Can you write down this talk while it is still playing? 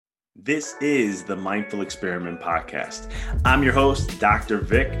This is the Mindful Experiment Podcast. I'm your host, Dr.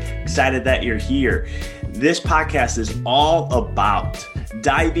 Vic. Excited that you're here. This podcast is all about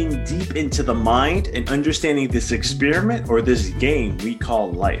diving deep into the mind and understanding this experiment or this game we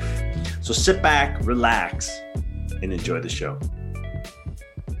call life. So sit back, relax, and enjoy the show.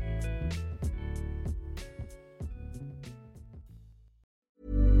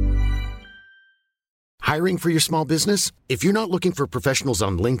 Hiring for your small business? If you're not looking for professionals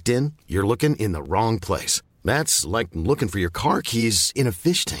on LinkedIn, you're looking in the wrong place. That's like looking for your car keys in a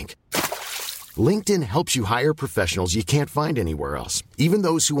fish tank. LinkedIn helps you hire professionals you can't find anywhere else, even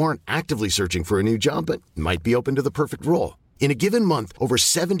those who aren't actively searching for a new job but might be open to the perfect role. In a given month, over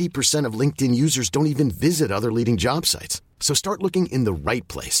 70% of LinkedIn users don't even visit other leading job sites. So start looking in the right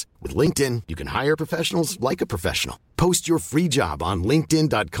place. With LinkedIn, you can hire professionals like a professional. Post your free job on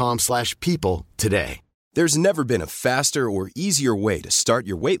linkedin.com/people today. There's never been a faster or easier way to start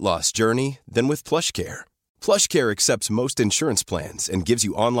your weight loss journey than with PlushCare. PlushCare accepts most insurance plans and gives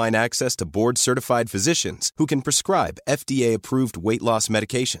you online access to board-certified physicians who can prescribe FDA-approved weight loss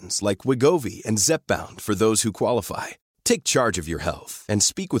medications like Wegovy and Zepbound for those who qualify. Take charge of your health and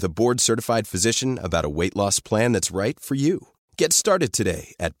speak with a board-certified physician about a weight loss plan that's right for you. Get started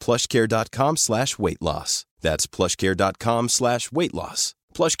today at plushcare.com/weight loss. That's plushcare.com/weight loss.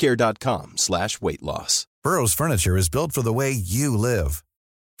 plushcare.com/weight loss. Burrow's furniture is built for the way you live.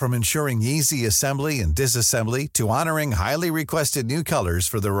 From ensuring easy assembly and disassembly to honoring highly requested new colors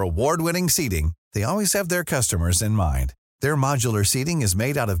for their award-winning seating, they always have their customers in mind. Their modular seating is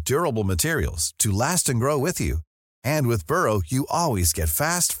made out of durable materials to last and grow with you. And with Burrow, you always get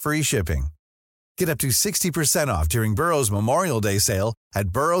fast, free shipping. Get up to 60% off during Burrow's Memorial Day sale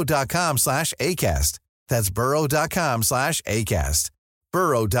at burrow.com/ACAST. That's burrow.com/ACAST.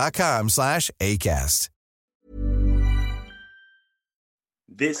 burrow.com/ACAST.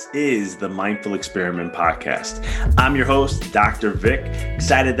 This is the Mindful Experiment Podcast. I'm your host, Dr. Vic.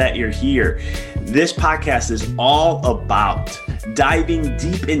 Excited that you're here. This podcast is all about diving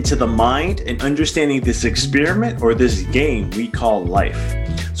deep into the mind and understanding this experiment or this game we call life.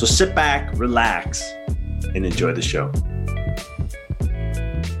 So sit back, relax, and enjoy the show.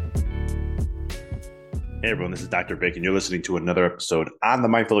 Hey everyone, this is Dr. Vic, and you're listening to another episode on the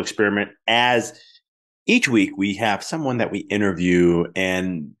Mindful Experiment. As each week, we have someone that we interview,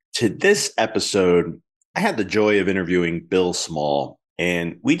 and to this episode, I had the joy of interviewing Bill Small,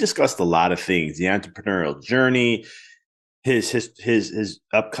 and we discussed a lot of things: the entrepreneurial journey, his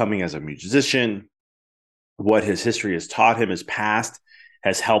upcoming as a musician, what his history has taught him, his past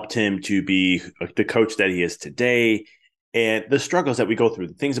has helped him to be the coach that he is today, and the struggles that we go through,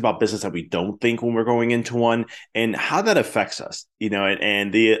 the things about business that we don't think when we're going into one, and how that affects us,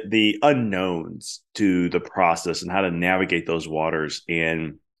 and the unknowns to the process and how to navigate those waters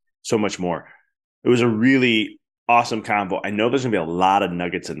and so much more. It was a really awesome convo. I know there's going to be a lot of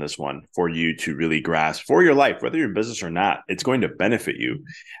nuggets in this one for you to really grasp for your life, whether you're in business or not. It's going to benefit you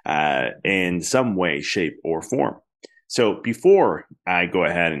in some way, shape, or form. So before I go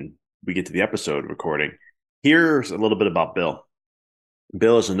ahead and we get to the episode recording, here's a little bit about Bill.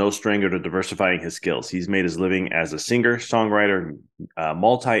 Bill is no stranger to diversifying his skills. He's made his living as a singer, songwriter,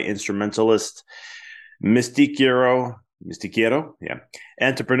 multi-instrumentalist, mistiquero,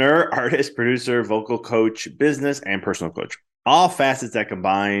 entrepreneur, artist, producer, vocal coach, business, and personal coach. All facets that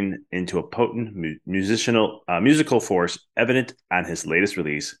combine into a potent musical force evident on his latest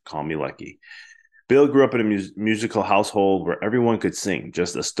release, Call Me Lucky. Bill grew up in a musical household where everyone could sing,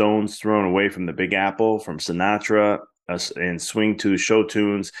 just a stone's thrown away from the Big Apple, from Sinatra and swing to show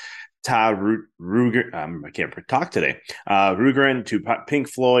tunes, Todd Rundgren, I can't talk today, Rundgren to Pink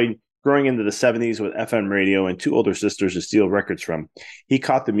Floyd, growing into the 70s with FM radio and two older sisters to steal records from. He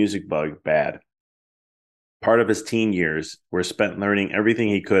caught the music bug bad. Part of his teen years were spent learning everything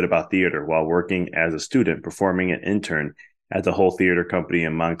he could about theater while working as a student, performing an intern at the Whole Theater Company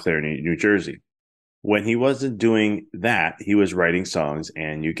in Montclair, New Jersey. When he wasn't doing that, he was writing songs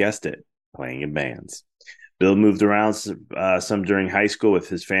and, you guessed it, playing in bands. Bill moved around some during high school with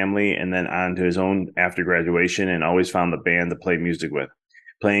his family and then on to his own after graduation, and always found the band to play music with.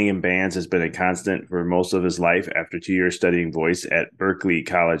 Playing in bands has been a constant for most of his life. After 2 years studying voice at Berklee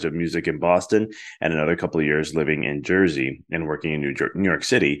College of Music in Boston and another couple of years living in Jersey and working in New York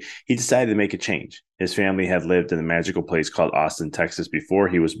City, he decided to make a change. His family had lived in a magical place called Austin, Texas before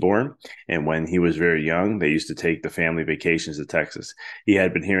he was born, and when he was very young, they used to take the family vacations to Texas. He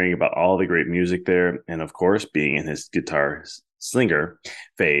had been hearing about all the great music there, and of course, being in his guitar slinger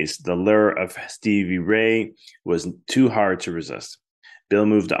phase, the lure of Stevie Ray was too hard to resist. Bill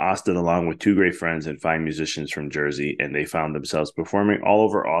moved to Austin along with two great friends and fine musicians from Jersey, and they found themselves performing all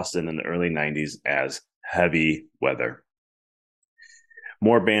over Austin in the early 90s as Heavy Weather.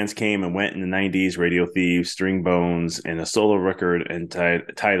 More bands came and went in the 90s, Radio Thieves, String Bones, and a solo record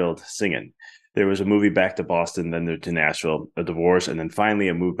titled Singin'. There was a movie back to Boston, then to Nashville, a divorce, and then finally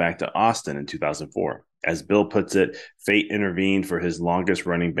a move back to Austin in 2004. As Bill puts it, fate intervened for his longest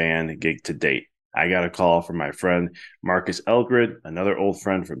running band gig to date. I got a call from my friend Marcus Elgrid, another old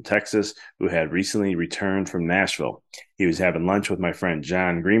friend from Texas who had recently returned from Nashville. He was having lunch with my friend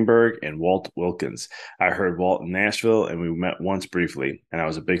John Greenberg and Walt Wilkins. I heard Walt in Nashville, and we met once briefly, and I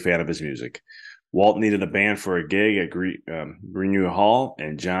was a big fan of his music. Walt needed a band for a gig at Greenview Hall,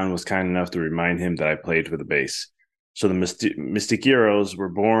 and John was kind enough to remind him that I played for the bass. So the Mystiqueros were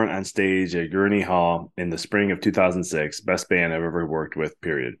born on stage at Gurney Hall in the spring of 2006, best band I've ever worked with,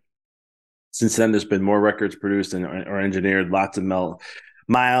 period. Since then, there's been more records produced or engineered, lots of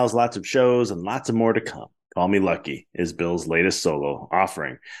miles, lots of shows, and lots of more to come. Call Me Lucky is Bill's latest solo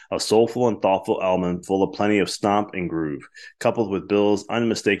offering, a soulful and thoughtful album full of plenty of stomp and groove, coupled with Bill's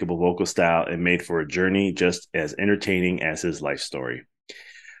unmistakable vocal style and made for a journey just as entertaining as his life story.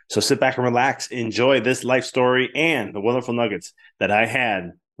 So sit back and relax, enjoy this life story and the wonderful nuggets that I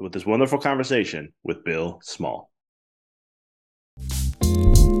had with this wonderful conversation with Bill Small.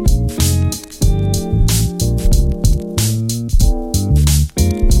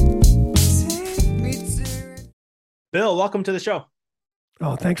 Bill, welcome to the show.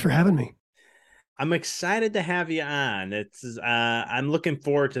 Oh, thanks for having me. I'm excited to have you on. I'm looking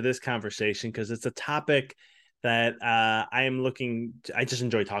forward to this conversation because it's a topic that I just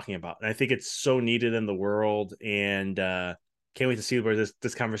enjoy talking about. And I think it's so needed in the world, and can't wait to see where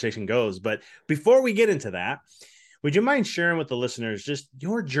this conversation goes. But before we get into that, would you mind sharing with the listeners just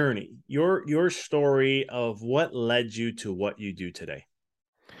your journey, your story of what led you to what you do today?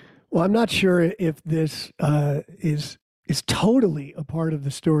 Well, I'm not sure if this is totally a part of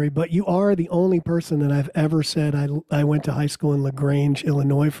the story, but you are the only person that I've ever said I went to high school in LaGrange,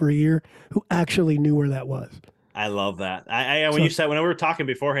 Illinois for a year who actually knew where that was. I love that. When we were talking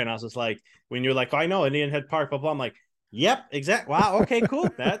beforehand, I was just like, when you're like, oh, I know Indian Head Park, blah, blah. I'm like, yep, exactly. Wow. Okay, cool.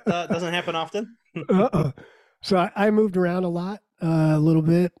 That doesn't happen often. So I moved around a lot, a little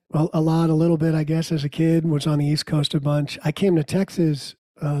bit, I guess, as a kid. Was on the East Coast a bunch. I came to Texas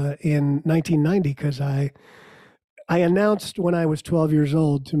in 1990 because I announced when I was 12 years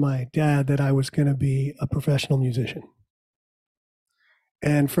old to my dad that I was going to be a professional musician.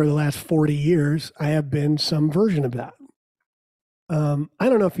 And for the last 40 years, I have been some version of that. I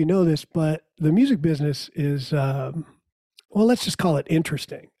don't know if you know this, but the music business is, let's just call it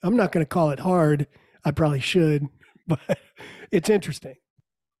interesting. I'm not going to call it hard. I probably should, but it's interesting.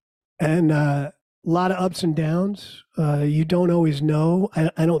 And a lot of ups and downs. You don't always know.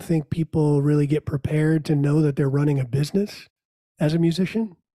 I don't think people really get prepared to know that they're running a business as a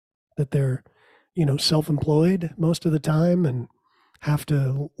musician, that they're, self-employed most of the time and have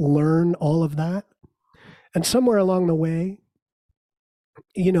to learn all of that. And somewhere along the way,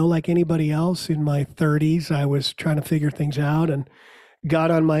 like anybody else in my 30s, I was trying to figure things out and got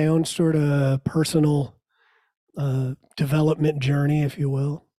on my own sort of personal development journey, if you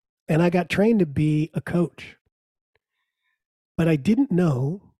will. And I got trained to be a coach. But I didn't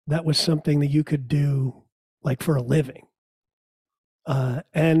know that was something that you could do like for a living.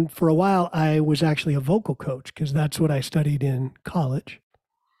 And for a while, I was actually a vocal coach because that's what I studied in college.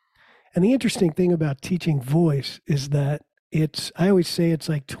 And the interesting thing about teaching voice is that I always say it's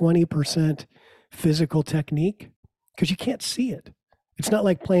like 20% physical technique because you can't see it. It's not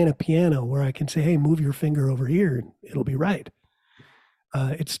like playing a piano where I can say, hey, move your finger over here and it'll be right.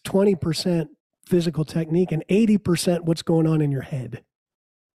 It's 20% physical technique and 80% what's going on in your head.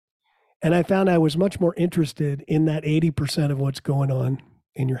 And I found I was much more interested in that 80% of what's going on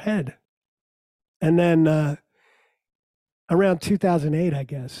in your head. And then around 2008, I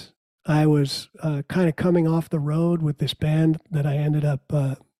guess, I was kind of coming off the road with this band that I ended up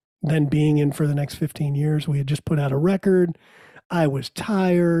then being in for the next 15 years. We had just put out a record. I was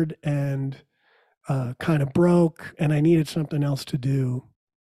tired and kind of broke, and I needed something else to do.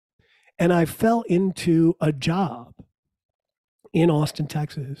 And I fell into a job in Austin,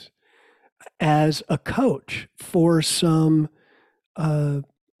 Texas, as a coach for some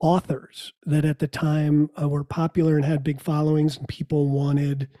authors that at the time were popular and had big followings, and people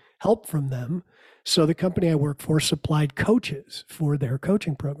wanted help from them. So the company I worked for supplied coaches for their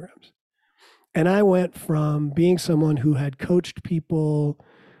coaching programs. And I went from being someone who had coached people,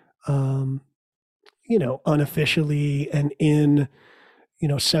 unofficially and in,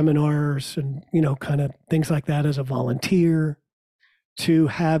 seminars and, kind of things like that as a volunteer, to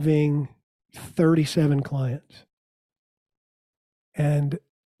having 37 clients. And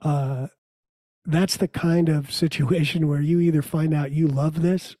that's the kind of situation where you either find out you love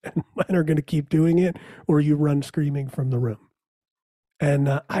this and are going to keep doing it, or you run screaming from the room.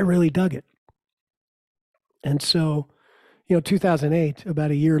 And I really dug it. And so, 2008,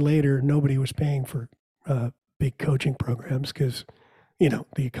 about a year later, nobody was paying for big coaching programs because, the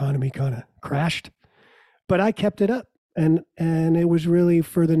economy kind of crashed. But I kept it up. And it was really,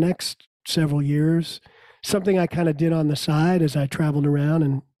 for the next several years, something I kind of did on the side as I traveled around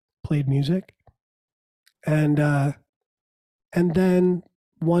and played music. And then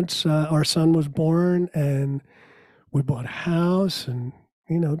once our son was born and we bought a house and,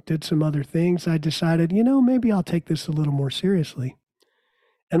 did some other things, I decided, maybe I'll take this a little more seriously.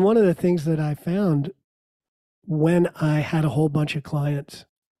 And one of the things that I found when I had a whole bunch of clients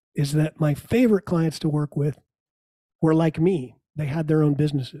is that my favorite clients to work with were like me. They had their own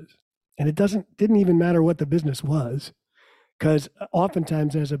businesses. And it didn't even matter what the business was, because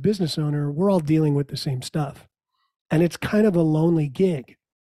oftentimes as a business owner, we're all dealing with the same stuff. And it's kind of a lonely gig.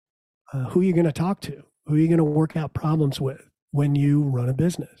 Who are you going to talk to? Who are you going to work out problems with when you run a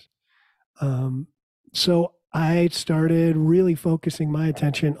business? So I started really focusing my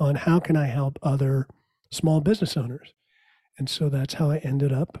attention on how can I help other small business owners. And so that's how I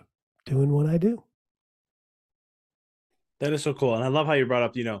ended up doing what I do. That is so cool. And I love how you brought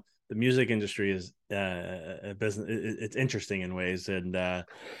up, the music industry is a business. It's interesting in ways. And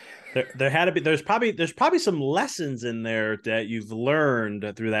there's probably some lessons in there that you've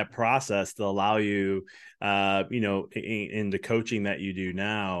learned through that process to allow you, in the coaching that you do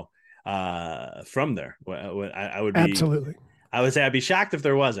now from there. I would be absolutely. I would say I'd be shocked if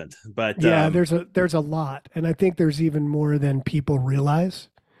there wasn't, but yeah, there's a lot. And I think there's even more than people realize.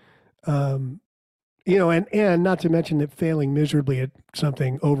 And not to mention that failing miserably at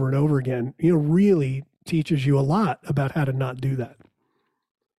something over and over again, really teaches you a lot about how to not do that.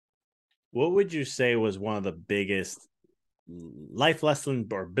 What would you say was one of the biggest life lesson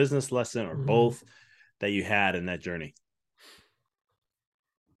or business lesson or both that you had in that journey?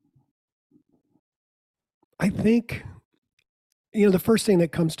 I think, the first thing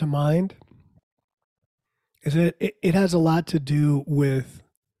that comes to mind is that it has a lot to do with,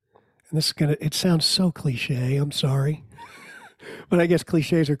 and it sounds so cliche, I'm sorry, but I guess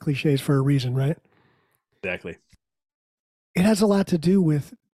cliches are cliches for a reason, right? Exactly. It has a lot to do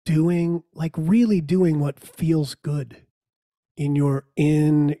with really doing what feels good in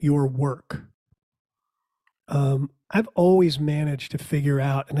your work. I've always managed to figure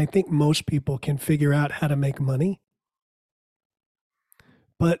out, and I think most people can figure out how to make money.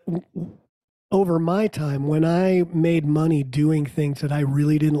 But over my time, when I made money doing things that I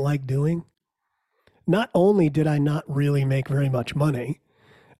really didn't like doing, not only did I not really make very much money,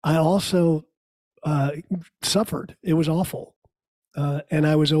 I also suffered. It was awful. And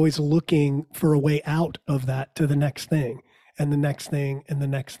I was always looking for a way out of that to the next thing and the next thing and the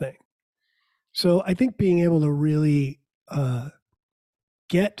next thing. So I think being able to really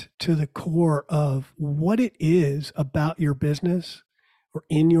get to the core of what it is about your business or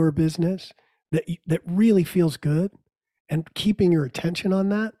in your business that really feels good, and keeping your attention on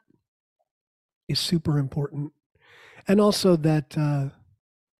that is super important. And also that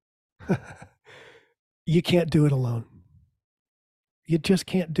you can't do it alone. You just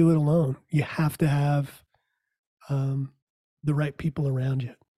can't do it alone. You have to have the right people around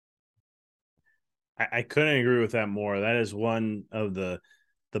you. I couldn't agree with that more. That is one of the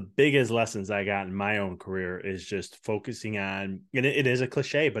biggest lessons I got in my own career, is just focusing on, and it is a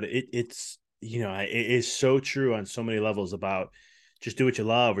cliche, but it's it is so true on so many levels about just do what you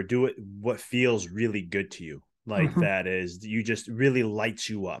love or do what feels really good to you. Like that is, you just really lights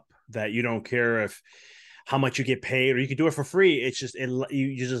you up, that you don't care how much you get paid, or you could do it for free. It's just,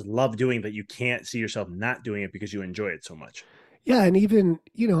 you just love doing that. You can't see yourself not doing it because you enjoy it so much. Yeah. And even,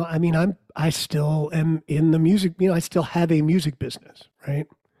 I still am in the music, I still have a music business, right?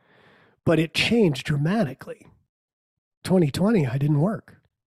 But it changed dramatically. 2020, I didn't work.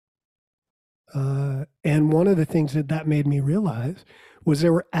 And one of the things that made me realize was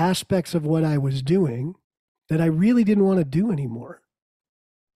there were aspects of what I was doing that I really didn't want to do anymore.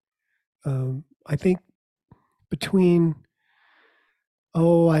 I think between,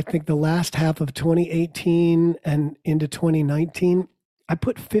 I think the last half of 2018 and into 2019, I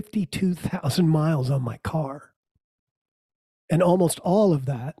put 52,000 miles on my car. And almost all of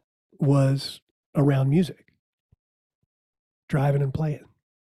that was around music, driving and playing.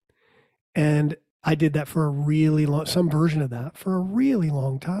 And I did that for some version of that for a really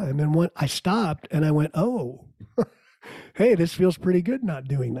long time. And when I stopped and I went, hey, this feels pretty good not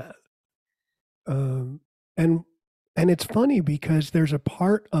doing that. Um, and and it's funny because there's a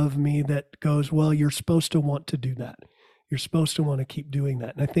part of me that goes, well, you're supposed to want to do that. You're supposed to want to keep doing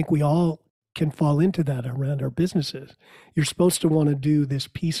that. And I think we all can fall into that around our businesses. You're supposed to want to do this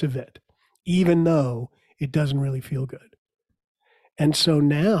piece of it, even though it doesn't really feel good. And so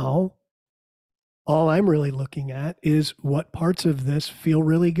now all I'm really looking at is what parts of this feel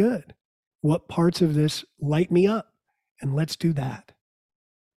really good. What parts of this light me up? And let's do that.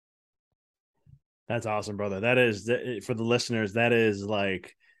 That's awesome, brother. That is, for the listeners, that is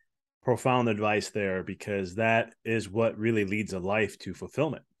like profound advice there, because that is what really leads a life to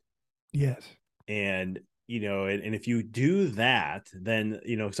fulfillment. Yes. And, and if you do that, then,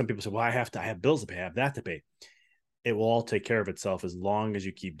 some people say, well, I have bills to pay, I have that to pay. It will all take care of itself as long as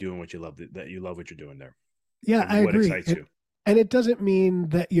you keep doing what you love, that you love what you're doing there. Yeah, I agree. What excites you. And it doesn't mean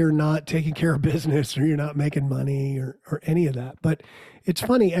that you're not taking care of business or you're not making money or any of that. But it's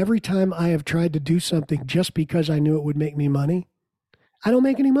funny, every time I have tried to do something just because I knew it would make me money, I don't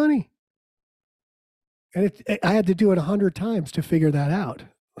make any money. And I had to do it 100 times to figure that out.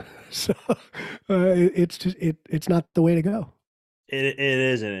 So it's just, it's not the way to go. It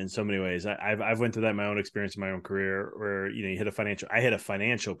isn't in so many ways. I've went through that in my own experience in my own career where, I hit a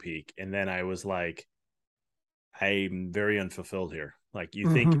financial peak, and then I was like, I'm very unfulfilled here. Like,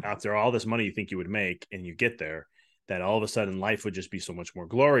 you think after all this money you think you would make, and you get there, that all of a sudden life would just be so much more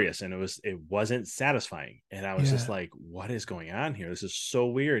glorious. And it wasn't satisfying. And I was just like, what is going on here? This is so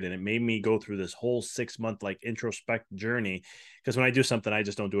weird. And it made me go through this whole 6-month like introspect journey. Because when I do something, I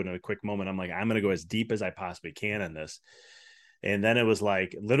just don't do it in a quick moment. I'm like, I'm going to go as deep as I possibly can in this. And then it was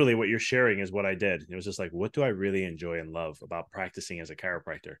like, literally what you're sharing is what I did. It was just like, what do I really enjoy and love about practicing as a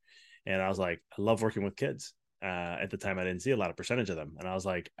chiropractor? And I was like, I love working with kids. At the time, I didn't see a lot of percentage of them, and I was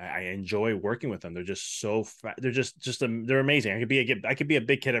like, I enjoy working with them. They're just so they're they're amazing. I could be a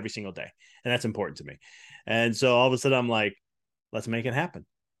big kid every single day, and that's important to me. And so all of a sudden, I'm like, let's make it happen.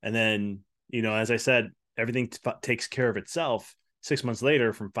 And then, as I said, everything takes care of itself. 6 months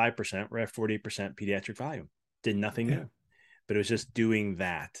later, from 5%, we're at 48% pediatric volume. Did nothing new, but it was just doing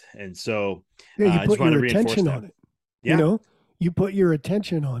that. And so, you put your attention on it. Yeah. You put your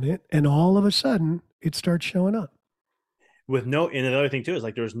attention on it, and all of a sudden it starts showing up. And another thing too is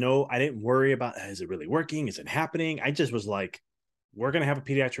like, I didn't worry about, is it really working? Is it happening? I just was like, we're going to have a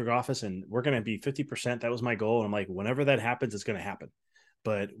pediatric office and we're going to be 50%. That was my goal. And I'm like, whenever that happens, it's going to happen,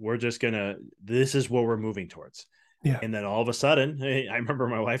 but we're just this is what we're moving towards. Yeah. And then all of a sudden, I remember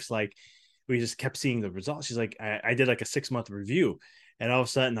my wife's like, we just kept seeing the results. She's like, I did like a 6-month review, and all of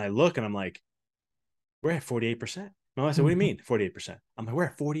a sudden I look and I'm like, we're at 48%. My wife said, what do you mean 48%? I'm like, we're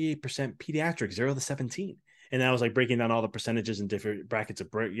at 48% pediatric, 0 to 17. And I was like breaking down all the percentages in different brackets of,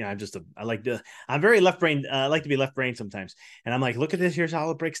 I'm very left brain. I like to be left brain sometimes. And I'm like, look at this. Here's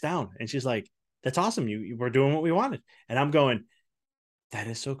how it breaks down. And she's like, that's awesome. You were doing what we wanted. And I'm going, that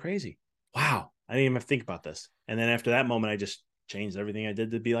is so crazy. Wow. I didn't even have to think about this. And then after that moment, I just changed everything I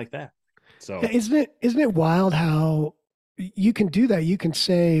did to be like that. So isn't it wild how you can do that? You can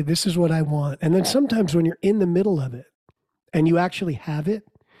say, this is what I want. And then sometimes when you're in the middle of it and you actually have it,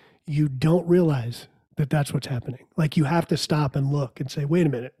 you don't realize that that's what's happening. Like, you have to stop and look and say, wait a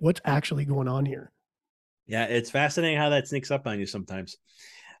minute, what's actually going on here? Yeah. It's fascinating how that sneaks up on you sometimes,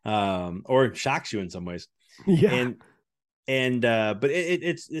 or shocks you in some ways. Yeah. But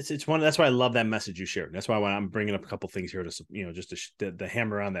it's one, that's why I love that message you shared. That's why I'm bringing up a couple things here to, just to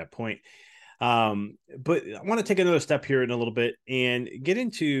hammer on that point. But I want to take another step here in a little bit and get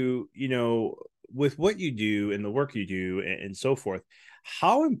into, with what you do and the work you do and so forth.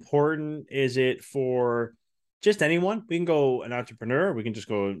 How important is it for just anyone? We can go an entrepreneur, we can just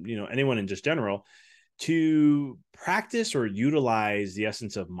go, anyone in just general, to practice or utilize the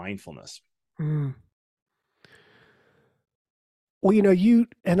essence of mindfulness? Well,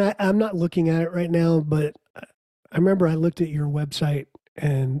 I'm not looking at it right now, but I remember I looked at your website,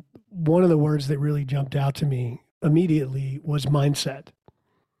 and one of the words that really jumped out to me immediately was mindset.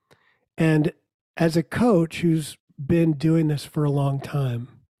 And as a coach who's been doing this for a long time,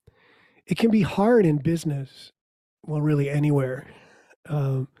 it can be hard in business, well, really anywhere,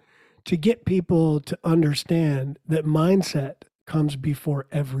 to get people to understand that mindset comes before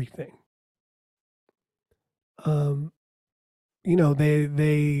everything.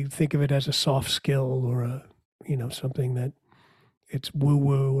 They think of it as a soft skill or something that it's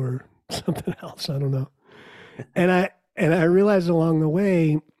woo-woo or something else. I don't know. And I realized along the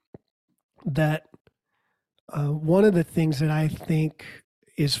way that one of the things that I think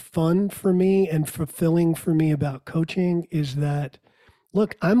is fun for me and fulfilling for me about coaching is that,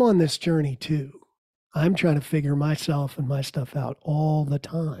 look, I'm on this journey too. I'm trying to figure myself and my stuff out all the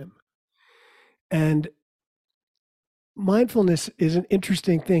time. And mindfulness is an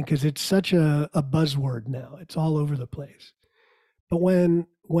interesting thing because it's such a buzzword now. It's all over the place. But when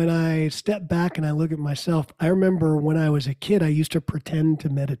I step back and I look at myself, I remember when I was a kid, I used to pretend to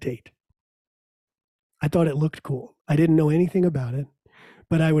meditate. I thought it looked cool. I didn't know anything about it,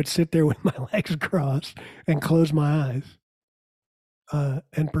 but I would sit there with my legs crossed and close my eyes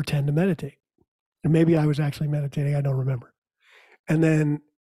and pretend to meditate. And maybe I was actually meditating. I don't remember. And then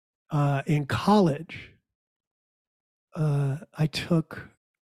in college, I took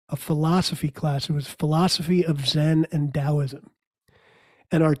a philosophy class. It was philosophy of Zen and Taoism.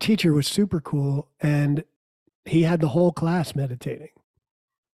 And our teacher was super cool. And he had the whole class meditating,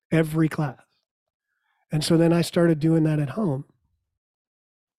 every class. And so then I started doing that at home.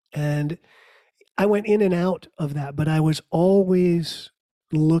 And I went in and out of that, but I was always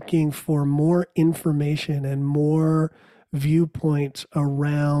looking for more information and more viewpoints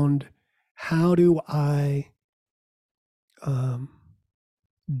around how do I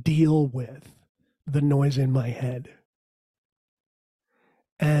deal with the noise in my head.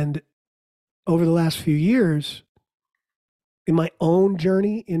 And over the last few years, in my own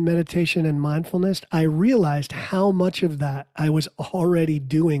journey in meditation and mindfulness, I realized how much of that I was already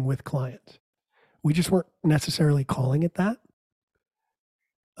doing with clients. We just weren't necessarily calling it that.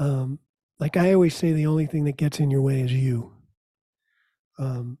 Like I always say, the only thing that gets in your way is you.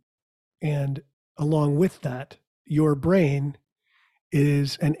 And along with that, your brain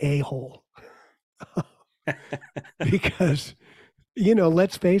is an a-hole. Because,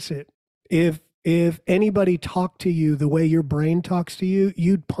 let's face it, if anybody talked to you the way your brain talks to you,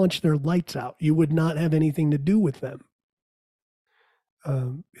 you'd punch their lights out. You would not have anything to do with them.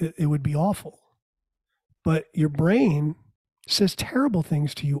 It would be awful. But your brain says terrible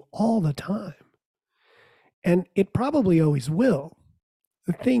things to you all the time. And it probably always will.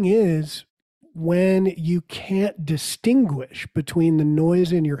 The thing is, when you can't distinguish between the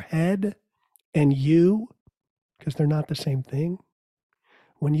noise in your head and you, because they're not the same thing,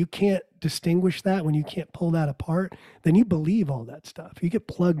 when you can't distinguish that, when you can't pull that apart, then you believe all that stuff. You get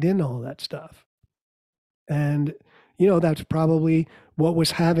plugged into all that stuff. And, that's probably what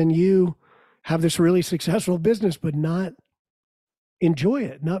was having you have this really successful business, but not enjoy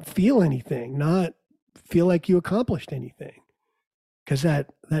it, not feel anything, not feel like you accomplished anything. Because that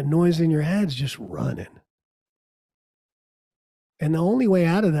noise in your head's just running. And the only way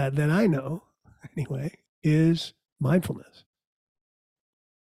out of that I know, anyway, is mindfulness.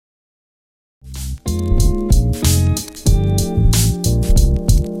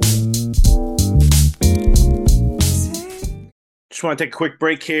 Just want to take a quick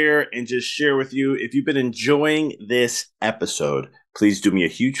break here and just share with you, if you've been enjoying this episode, please do me a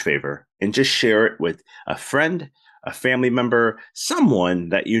huge favor and just share it with a friend, a family member, someone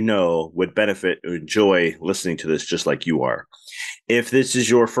that you know would benefit or enjoy listening to this just like you are. If this is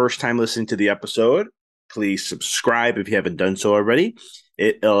your first time listening to the episode, please subscribe if you haven't done so already.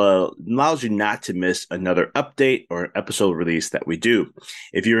 It allows you not to miss another update or episode release that we do.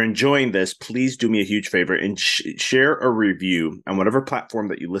 If you're enjoying this, please do me a huge favor and share a review on whatever platform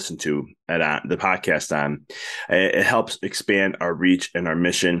that you listen to at the podcast on. It helps expand our reach and our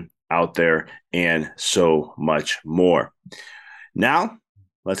mission out there and so much more. Now,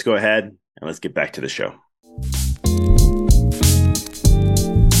 let's go ahead and let's get back to the show.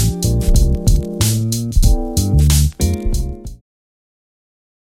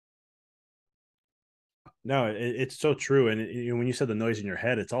 No, it's so true. And when you said the noise in your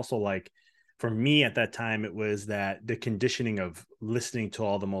head, it's also like, for me at that time, it was that the conditioning of listening to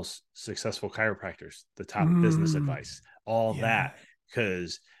all the most successful chiropractors, the top business advice, all that,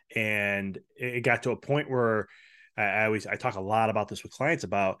 and it got to a point where I talk a lot about this with clients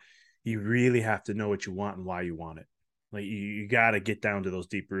about, you really have to know what you want and why you want it. Like you got to get down to those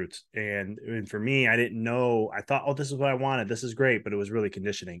deep roots. And for me, I didn't know, I thought, oh, this is what I wanted. This is great. But it was really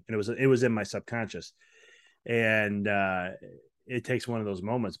conditioning, and it was in my subconscious. And it takes one of those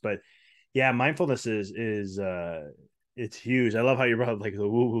moments. But yeah, mindfulness is it's huge. I love how you brought up like the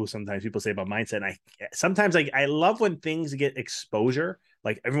woo-woo sometimes people say about mindset. And sometimes I love when things get exposure.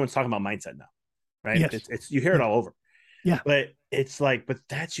 Like everyone's talking about mindset now, right? Yes. It's you hear it all over. Yeah. But it's like, but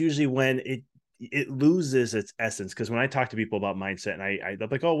that's usually when it loses its essence. Because when I talk to people about mindset, and I'm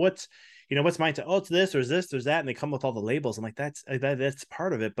like, oh, what's mindset? Oh, it's this, there's that, and they come with all the labels. I'm like, that's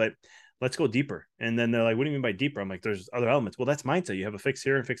part of it, but let's go deeper. And then they're like, what do you mean by deeper? I'm like, there's other elements. Well, that's mindset. You have a fix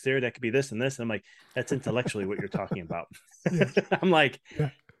here and fix there. That could be this and this. And I'm like, that's intellectually what you're talking about. I'm like,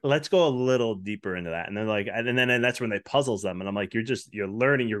 let's go a little deeper into that. And then and that's when they puzzles them. And I'm like, you're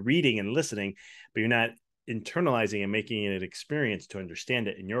learning, you're reading and listening, but you're not internalizing and making it an experience to understand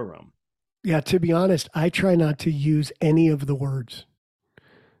it in your realm. Yeah, to be honest, I try not to use any of the words.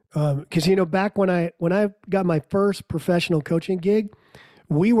 Because back when I got my first professional coaching gig,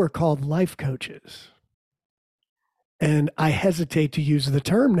 we were called life coaches. And I hesitate to use the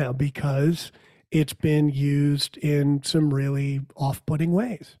term now because it's been used in some really off-putting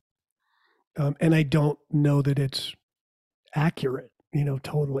ways. And I don't know that it's accurate,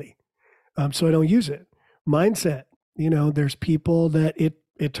 totally. So I don't use it. Mindset, there's people that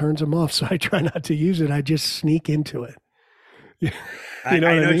it turns them off. So I try not to use it. I just sneak into it. I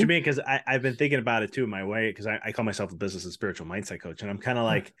know what you mean, because I've been thinking about it too in my way, because I call myself a business and spiritual mindset coach. And I'm kind of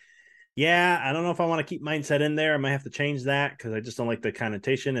like, yeah, I don't know if I want to keep mindset in there. I might have to change that because I just don't like the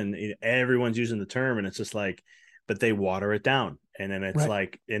connotation, and everyone's using the term, and it's just like, but they water it down. And then it's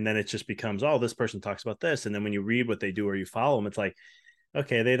like, and then it just becomes, oh, this person talks about this. And then when you read what they do or you follow them, it's like,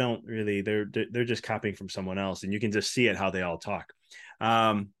 okay, they don't really, they're just copying from someone else. And you can just see it, how they all talk. But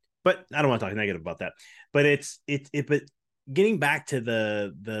I don't want to talk negative about that, but but getting back to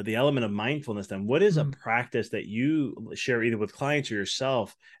the element of mindfulness, then what is a practice that you share either with clients or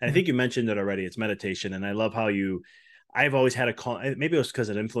yourself? And I think you mentioned it already. It's meditation. And I love how I've always had maybe it was because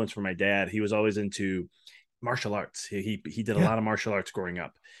of influence from my dad. He was always into martial arts. He did a lot of martial arts growing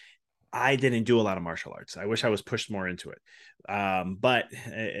up. I didn't do a lot of martial arts. I wish I was pushed more into it. But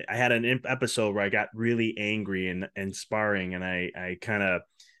I had an episode where I got really angry and sparring, and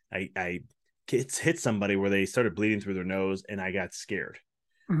I hit somebody where they started bleeding through their nose, and I got scared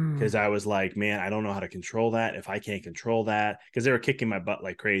because I was like, man, I don't know how to control that. If I can't control that, because they were kicking my butt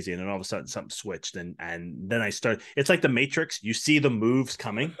like crazy. And then all of a sudden something switched, and then I started, it's like the Matrix. You see the moves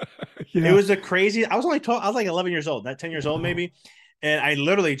coming. It was I was only 12. I was like 11 years old, not 10 years old, maybe. And I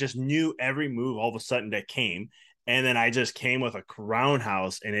literally just knew every move all of a sudden that came. And then I just came with a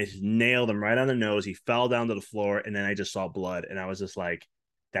roundhouse, and it nailed him right on the nose. He fell down to the floor, and then I just saw blood. And I was just like,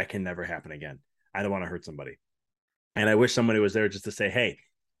 that can never happen again. I don't want to hurt somebody. And I wish somebody was there just to say, hey,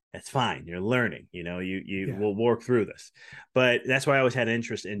 that's fine. You're learning, we'll work through this. But that's why I always had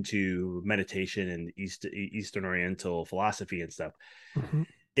interest into meditation and Eastern Oriental philosophy and stuff. Mm-hmm.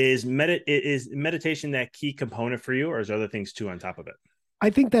 Is meditation that key component for you, or is there other things too on top of it?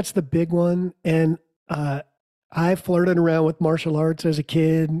 I think that's the big one. And I flirted around with martial arts as a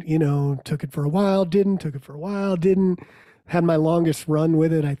kid, took it for a while, took it for a while, didn't. Had my longest run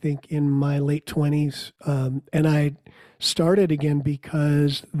with it, I think, in my late 20s. And I started again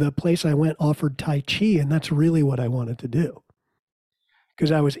because the place I went offered Tai Chi, and that's really what I wanted to do,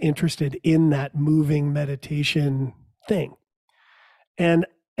 because I was interested in that moving meditation thing. And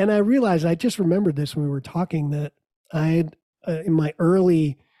I realized, I just remembered this when we were talking, that I had, in my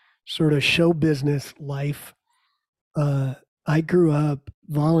early sort of show business life, I grew up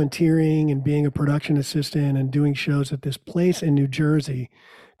volunteering and being a production assistant and doing shows at this place in New Jersey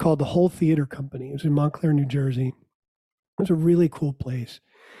called the Whole Theater Company. It was in Montclair, New Jersey. It was a really cool place.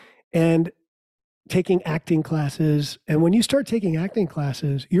 And taking acting classes. And when you start taking acting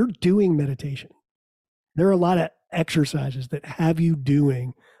classes, you're doing meditation. There are a lot of exercises that have you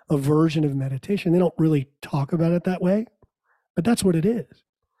doing a version of meditation. They don't really talk about it that way, but that's what it is.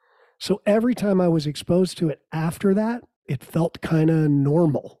 So every time I was exposed to it after that, it felt kind of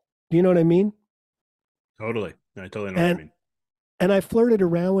normal. Do you know what I mean? Totally. I totally know what I mean. And I flirted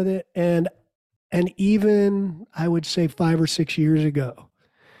around with it. And even, I would say 5 or 6 years ago,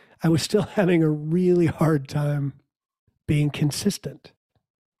 I was still having a really hard time being consistent.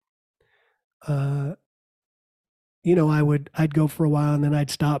 I'd go for a while, and then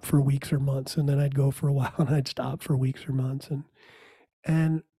I'd stop for weeks or months. And then I'd go for a while, and I'd stop for weeks or months.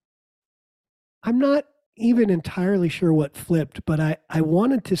 And I'm not even entirely sure what flipped, but I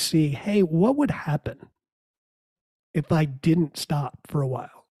wanted to see, hey, what would happen if I didn't stop for a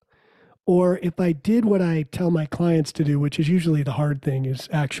while? Or if I did what I tell my clients to do, which is usually the hard thing, is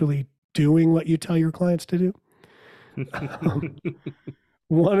actually doing what you tell your clients to do.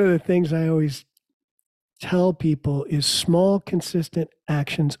 One of the things I always tell people is small, consistent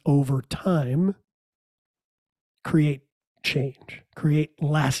actions over time create change, create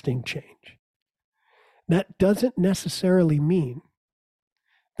lasting change. That doesn't necessarily mean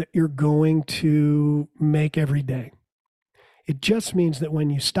that you're going to make every day. It just means that when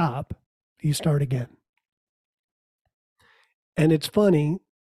you stop, you start again. And it's funny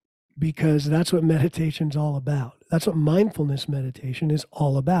because that's what meditation's all about. That's what mindfulness meditation is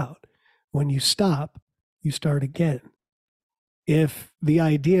all about. When you stop, you start again. If the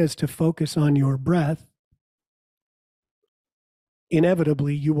idea is to focus on your breath,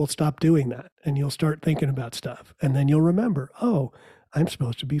 inevitably you will stop doing that and you'll start thinking about stuff. And then you'll remember, oh, I'm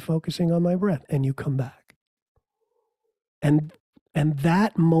supposed to be focusing on my breath. And you come back. And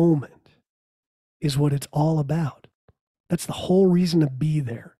that moment is what it's all about. That's the whole reason to be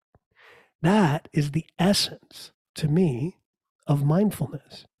there. That is the essence, to me, of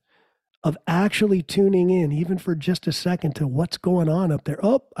mindfulness, of actually tuning in, even for just a second, to what's going on up there.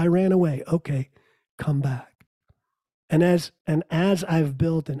 Oh, I ran away. Okay, come back. And as I've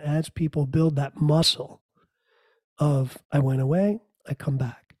built, and as people build that muscle of I went away, I come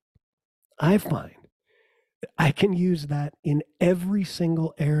back, I find I can use that in every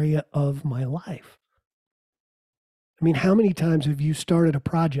single area of my life. I mean, how many times have you started a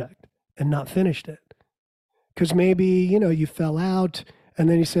project and not finished it? Because maybe, you fell out and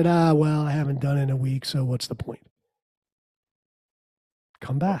then you said, well, I haven't done it in a week, so what's the point?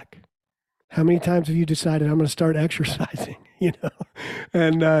 Come back. How many times have you decided I'm going to start exercising,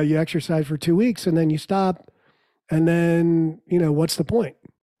 and you exercise for 2 weeks and then you stop and then, what's the point?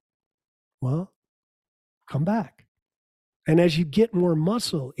 Well, come back. And as you get more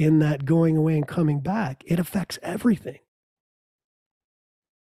muscle in that going away and coming back, it affects everything.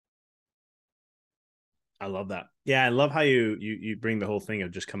 I love that. Yeah, I love how you bring the whole thing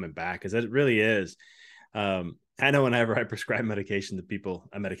of just coming back, because it really is. I know whenever I prescribe meditation to people,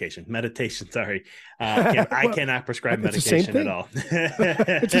 meditation, sorry. I cannot prescribe medication at all.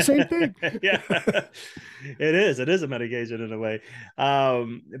 It's the same thing. Yeah, it is. It is a medication in a way.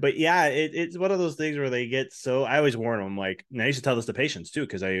 But yeah, it's one of those things where they get so, I always warn them, like, and I used to tell this to patients too,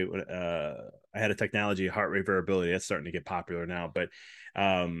 because I had a technology, heart rate variability, that's starting to get popular now, but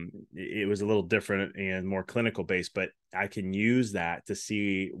it was a little different and more clinical based, but I can use that to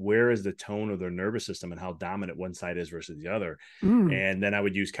see where is the tone of their nervous system and how dominant one side is versus the other. And then I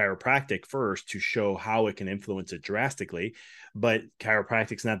would use chiropractic first to show how it can influence it drastically. But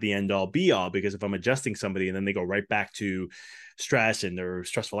chiropractic's not the end all be all, because if I'm adjusting somebody and then they go right back to stress and their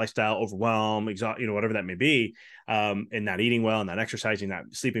stressful lifestyle, overwhelm, whatever that may be, and not eating well, not exercising, not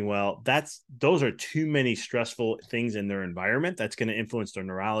sleeping well, those are too many stressful things in their environment that's going to influence their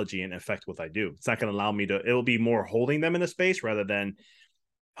neurology and affect what I do. It's not going to allow me to, it'll be more holding them in a space rather than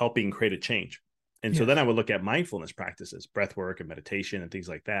helping create a change. And so then I would look at mindfulness practices, breath work and meditation and things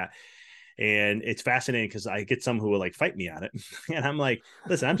like that. And it's fascinating because I get some who will like fight me on it. And I'm like,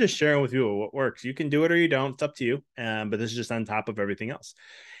 listen, I'm just sharing with you what works. You can do it or you don't. It's up to you. But this is just on top of everything else.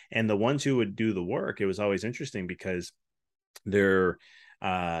 And the ones who would do the work, it was always interesting because their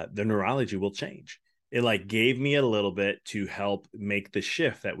neurology will change. It like gave me a little bit to help make the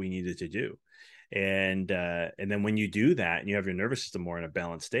shift that we needed to do. And then when you do that and you have your nervous system more in a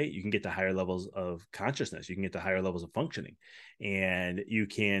balanced state, you can get to higher levels of consciousness. You can get to higher levels of functioning, and you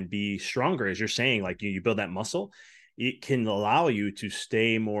can be stronger. As you're saying, like you build that muscle, it can allow you to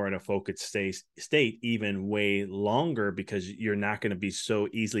stay more in a focused state even way longer, because you're not going to be so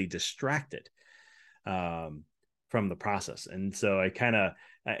easily distracted from the process. And so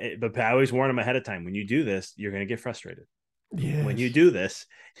but I always warn them ahead of time, when you do this, you're going to get frustrated. Yes. When you do this,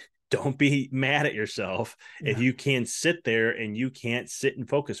 don't be mad at yourself if you can't sit there and you can't sit and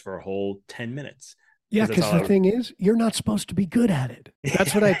focus for a whole 10 minutes. Yeah, because the thing is, you're not supposed to be good at it.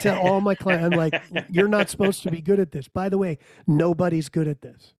 That's what I tell all my clients. I'm like, you're not supposed to be good at this. By the way, nobody's good at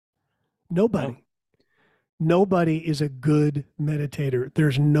this. Nobody. No. Nobody is a good meditator.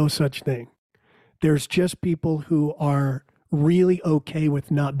 There's no such thing. There's just people who are really okay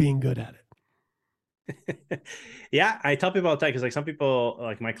with not being good at it. Yeah, I tell people all the time, because like some people,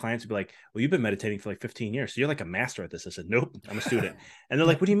 like my clients, would be like, well, you've been meditating for like 15 years, so you're like a master at this. I said, nope, I'm a student. And they're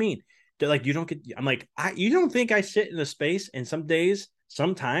like, what do you mean? They're like, you don't get, I'm like, you don't think I sit in a space, and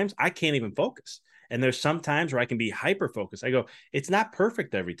sometimes I can't even focus. And there's some times where I can be hyper focused. I go, it's not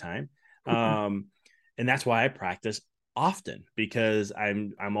perfect every time. And that's why I practice often, because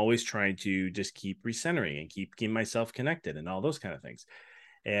I'm always trying to just keep recentering and keeping myself connected and all those kind of things.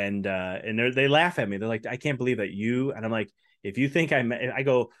 And they laugh at me. They're like, I can't believe that you, and I'm like, if you think I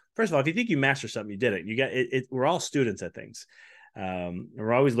go, first of all, if you think you master something, you did it. You got it. We're all students at things.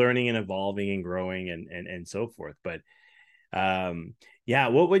 We're always learning and evolving and growing and so forth. But yeah,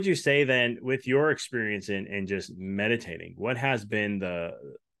 what would you say then with your experience in just meditating? What has been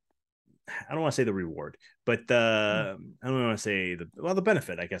I don't want to say the reward, but I don't want to say the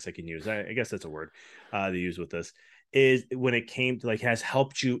benefit, I guess I can use. I guess that's a word to use with this, is when it came to has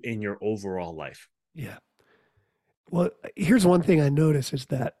helped you in your overall life. Yeah. Well, here's one thing I notice is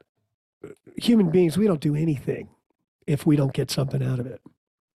that human beings, we don't do anything if we don't get something out of it.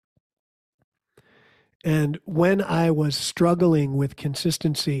 And when I was struggling with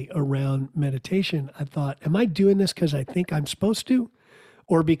consistency around meditation, I thought, am I doing this because I think I'm supposed to,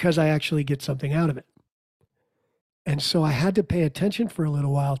 or because I actually get something out of it? And so I had to pay attention for a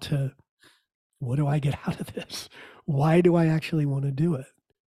little while to, what do I get out of this? Why do I actually want to do it?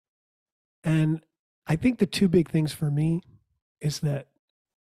 And I think the two big things for me is that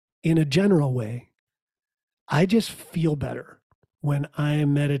in a general way, I just feel better when I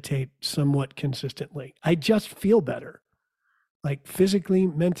meditate somewhat consistently. I just feel better, like physically,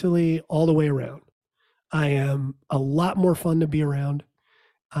 mentally, all the way around. I am a lot more fun to be around.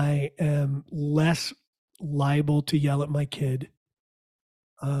 I am less liable to yell at my kid,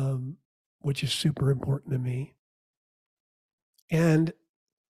 which is super important to me. And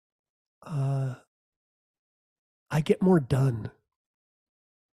I get more done.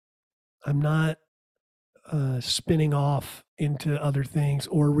 I'm not spinning off into other things,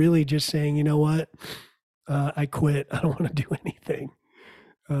 or really just saying, you know what, I quit. I don't want to do anything.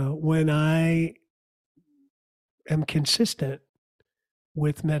 When I am consistent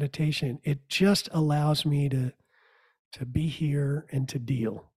with meditation, it just allows me to be here and to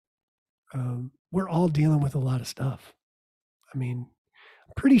deal. We're all dealing with a lot of stuff. I mean,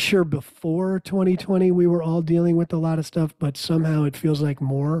 I'm pretty sure before 2020, we were all dealing with a lot of stuff, but somehow it feels like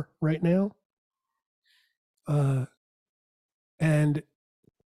more right now. And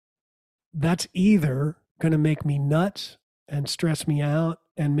that's either going to make me nuts and stress me out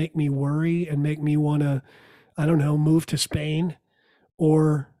and make me worry and make me want to, I don't know, move to Spain,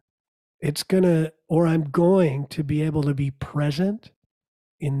 or I'm going to be able to be present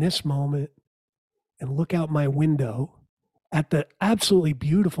in this moment and look out my window at the absolutely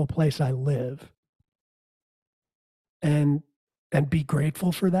beautiful place I live and be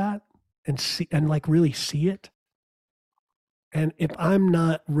grateful for that and see, and like really see it. And if I'm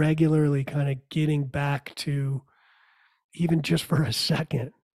not regularly kind of getting back to, even just for a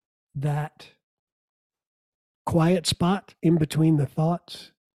second, that quiet spot in between the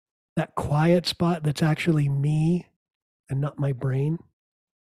thoughts, that quiet spot that's actually me and not my brain,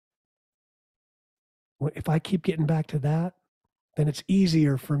 if I keep getting back to that, then it's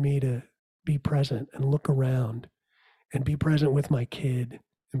easier for me to be present and look around and be present with my kid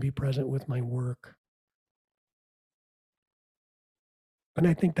and be present with my work. And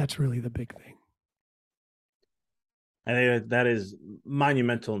I think that's really the big thing. I think that is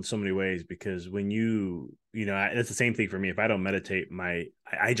monumental in so many ways, because when it's the same thing for me. If I don't meditate,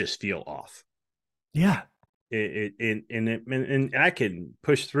 I just feel off. Yeah. And I can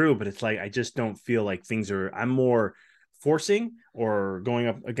push through, but it's like, I just don't feel like I'm more forcing or going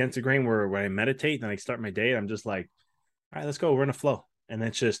up against the grain, where when I meditate and I start my day, I'm just like, all right, let's go. We're in a flow. And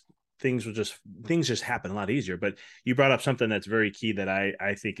it's just, things just happen a lot easier. But you brought up something that's very key that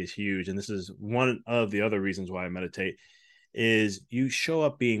I think is huge. And this is one of the other reasons why I meditate, is you show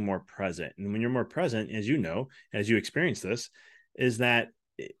up being more present. And when you're more present, as you know, as you experience this, is that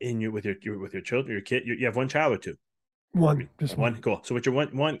with your children, your kid, you have one child or two? Just one. Cool. So with your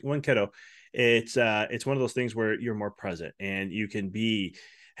one kiddo, it's one of those things where you're more present, and you can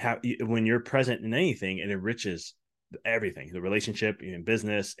when you're present in anything, it enriches everything, the relationship in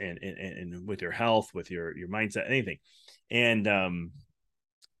business and with your health, with your mindset, anything. And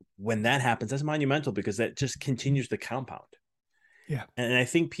when that happens, that's monumental, because that just continues to compound. Yeah. And I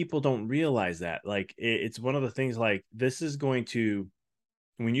think people don't realize that. Like, it's one of the things, like, this is going to,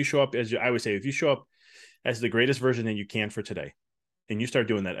 when you show up, as I would say, if you show up as the greatest version that you can for today, and you start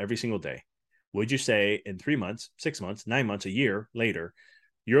doing that every single day, would you say in 3 months, 6 months, 9 months, a year later,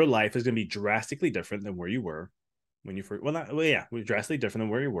 your life is going to be drastically different than where you were when you first, drastically different than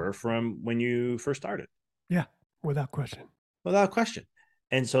where you were from when you first started? Yeah. Without question.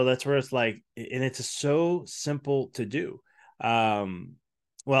 And so that's where it's like, and it's so simple to do.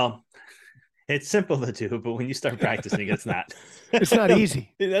 Well, it's simple to do, but when you start practicing, it's not. It's not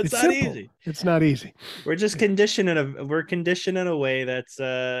easy. It's not easy. It's not easy. We're just conditioned in a way that's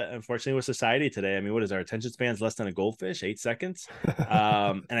unfortunately with society today. I mean, what is our attention spans? Less than a goldfish, 8 seconds.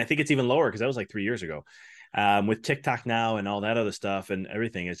 And I think it's even lower, because that was like 3 years ago. With TikTok now and all that other stuff and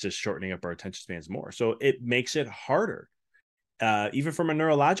everything, it's just shortening up our attention spans more. So it makes it harder. Even from a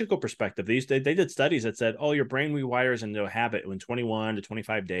neurological perspective, they did studies that said, your brain rewires into a habit in 21 to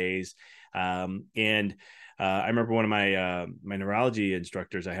 25 days. I remember one of my neurology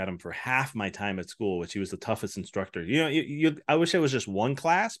instructors, I had him for half my time at school, which he was the toughest instructor. I wish it was just one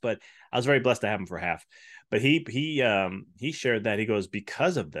class, but I was very blessed to have him for half. But he shared that, he goes,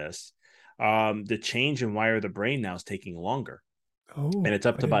 because of this, the change in wire of the brain now is taking longer. And it's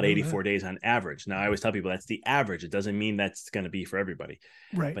up to about 84 days on average. Now, I always tell people that's the average. It doesn't mean that's going to be for everybody.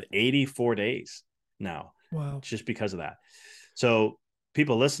 Right. But 84 days now. Wow. Just because of that. So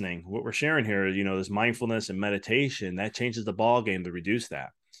people listening, what we're sharing here is, this mindfulness and meditation that changes the ball game to reduce that.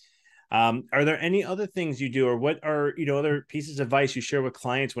 Are there any other things you do, or what are, other pieces of advice you share with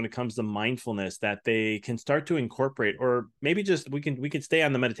clients when it comes to mindfulness that they can start to incorporate, or maybe just we can stay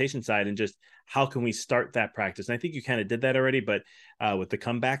on the meditation side and just how can we start that practice? And I think you kind of did that already, but with the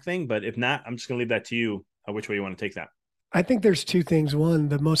comeback thing, but if not, I'm just going to leave that to you, which way you want to take that. I think there's two things. One,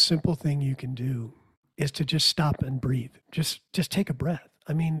 the most simple thing you can do is to just stop and breathe. Just take a breath.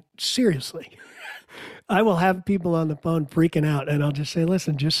 I mean, seriously. I will have people on the phone freaking out, and I'll just say,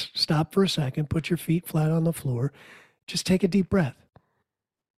 listen, just stop for a second, put your feet flat on the floor, just take a deep breath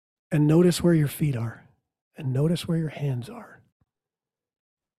and notice where your feet are and notice where your hands are.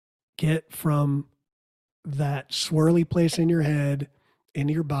 Get from that swirly place in your head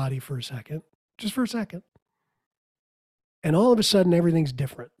into your body for a second, just for a second. And all of a sudden, everything's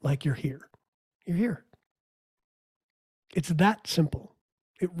different, like you're here. You're here. It's that simple.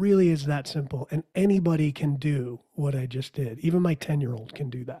 It really is that simple. And anybody can do what I just did. Even my 10-year-old can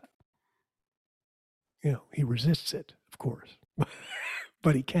do that. He resists it, of course,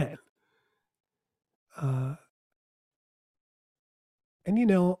 but he can. And,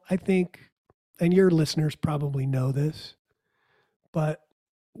 I think, and your listeners probably know this, but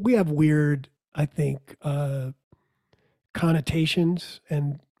we have weird, I think, connotations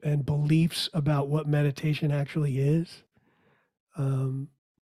and beliefs about what meditation actually is.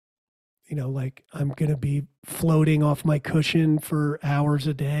 Like I'm going to be floating off my cushion for hours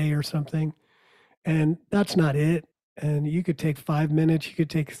a day or something. And that's not it. And you could take 5 minutes, you could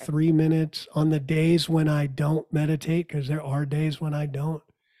take 3 minutes on the days when I don't meditate, because there are days when I don't.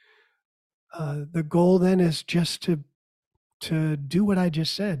 The goal then is just to do what I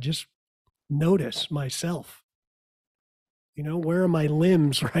just said, just notice myself. Where are my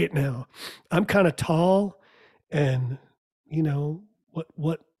limbs right now? I'm kind of tall and,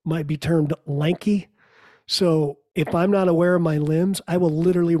 what might be termed lanky. So if I'm not aware of my limbs, I will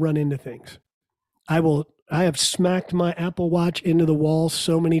literally run into things. I have smacked my Apple Watch into the wall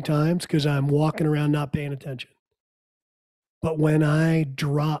so many times because I'm walking around not paying attention. But when I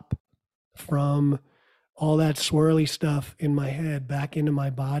drop from all that swirly stuff in my head back into my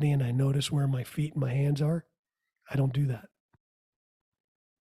body and I notice where my feet and my hands are, I don't do that.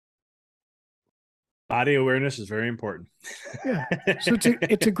 Body awareness is very important. Yeah. So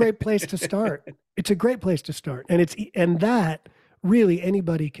it's a great place to start. It's a great place to start. And that really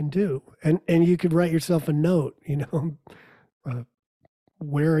anybody can do. And you could write yourself a note,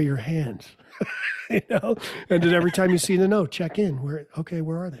 where are your hands? And then every time you see the note, check in. Where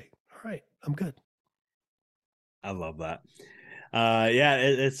are they? All right, I'm good. I love that.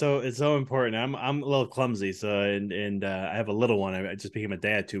 It's so important. I'm a little clumsy, so and I have a little one. I just became a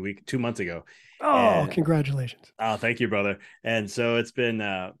dad 2 months ago. Oh, congratulations! Oh, thank you, brother. And so it's been.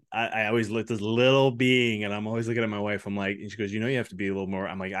 I always look this little being, and I'm always looking at my wife. I'm like, and she goes, you have to be a little more.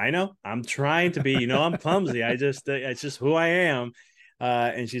 I'm like, I know. I'm trying to be. I'm clumsy. It's just who I am.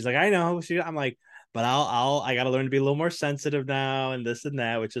 And she's like, I know. I'm like, but I got to learn to be a little more sensitive now and this and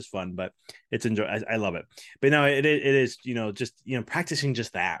that, which is fun, but it's I love it. But no, it is, just, practicing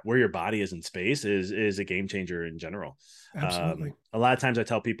just that, where your body is in space is a game changer in general. Absolutely. A lot of times I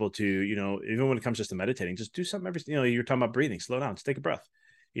tell people to, even when it comes just to meditating, just do something you're talking about breathing, slow down, just take a breath,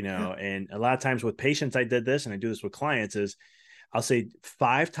 and a lot of times with patients, I did this and I do this with clients is I'll say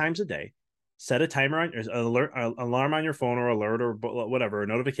 5 times a day, set a timer on alarm on your phone or alert or whatever, a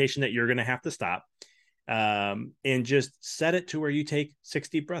notification that you're going to have to stop, and just set it to where you take 6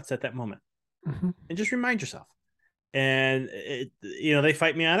 deep breaths at that moment, and just remind yourself. And they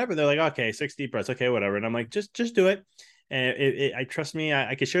fight me on it, but they're like, okay, 6 deep breaths, okay, whatever. And I'm like, just do it. And I trust me.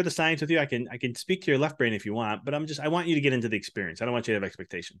 I can share the science with you. I can speak to your left brain if you want, but I want you to get into the experience. I don't want you to have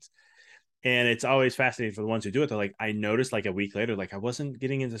expectations. And it's always fascinating for the ones who do it. They're like, I noticed like a week later, like I wasn't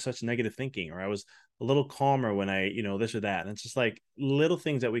getting into such negative thinking, or I was a little calmer when I, this or that. And it's just like little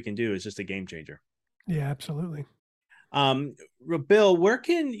things that we can do is just a game changer. Yeah, absolutely. Bill, where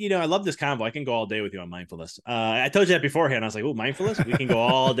can, I love this convo. I can go all day with you on mindfulness. I told you that beforehand. I was like, oh, mindfulness, we can go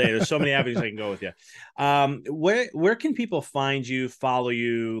all day. There's so many avenues I can go with you. Where can people find you, follow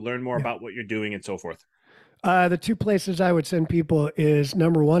you, learn more about what you're doing and so forth? The 2 places I would send people is,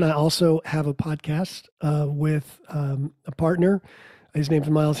 number one, I also have a podcast with a partner. His name's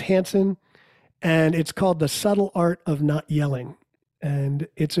Miles Hansen, and it's called The Subtle Art of Not Yelling. And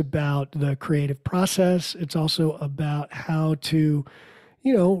it's about the creative process. It's also about how to,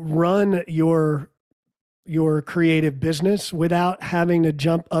 run your creative business without having to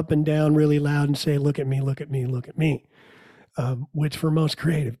jump up and down really loud and say, look at me, look at me, look at me. which for most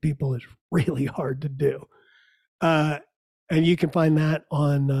creative people is really hard to do. And you can find that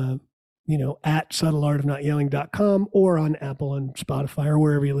on, at subtleartofnotyelling.com or on Apple and Spotify or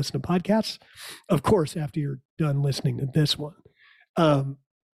wherever you listen to podcasts. Of course, after you're done listening to this one.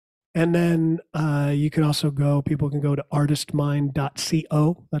 And then you can also people can go to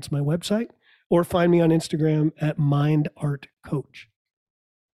artistmind.co. That's my website. Or find me on Instagram at mindartcoach.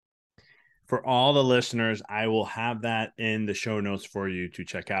 For all the listeners, I will have that in the show notes for you to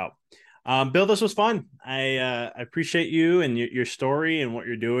check out. Bill, this was fun. I appreciate you and your story and what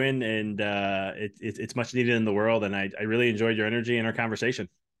you're doing, and it's much needed in the world. And I really enjoyed your energy and our conversation.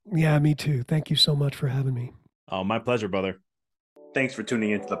 Yeah, me too. Thank you so much for having me. Oh, my pleasure, brother. Thanks for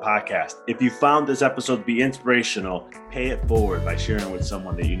tuning into the podcast. If you found this episode to be inspirational, pay it forward by sharing with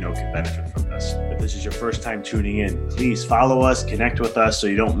someone that you know can benefit from this. If this is your first time tuning in, please follow us, connect with us so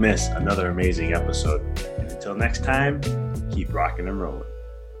you don't miss another amazing episode. And until next time, keep rocking and rolling.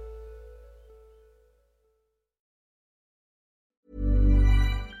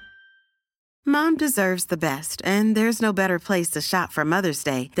 Mom deserves the best, and there's no better place to shop for Mother's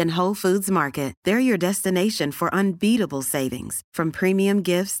Day than Whole Foods Market. They're your destination for unbeatable savings, from premium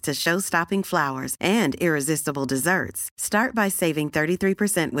gifts to show-stopping flowers and irresistible desserts. Start by saving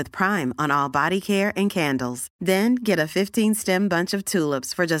 33% with Prime on all body care and candles. Then get a 15-stem bunch of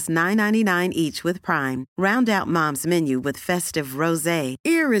tulips for just $9.99 each with Prime. Round out Mom's menu with festive rosé,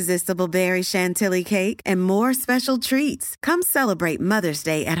 irresistible berry chantilly cake, and more special treats. Come celebrate Mother's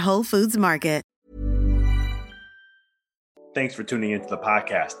Day at Whole Foods Market. Thanks for tuning into the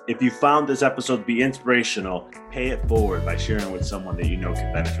podcast. If you found this episode to be inspirational, pay it forward by sharing with someone that you know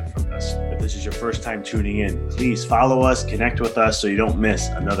can benefit from this. If this is your first time tuning in, please follow us, connect with us so you don't miss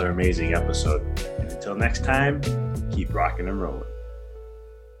another amazing episode. And until next time, keep rocking and rolling.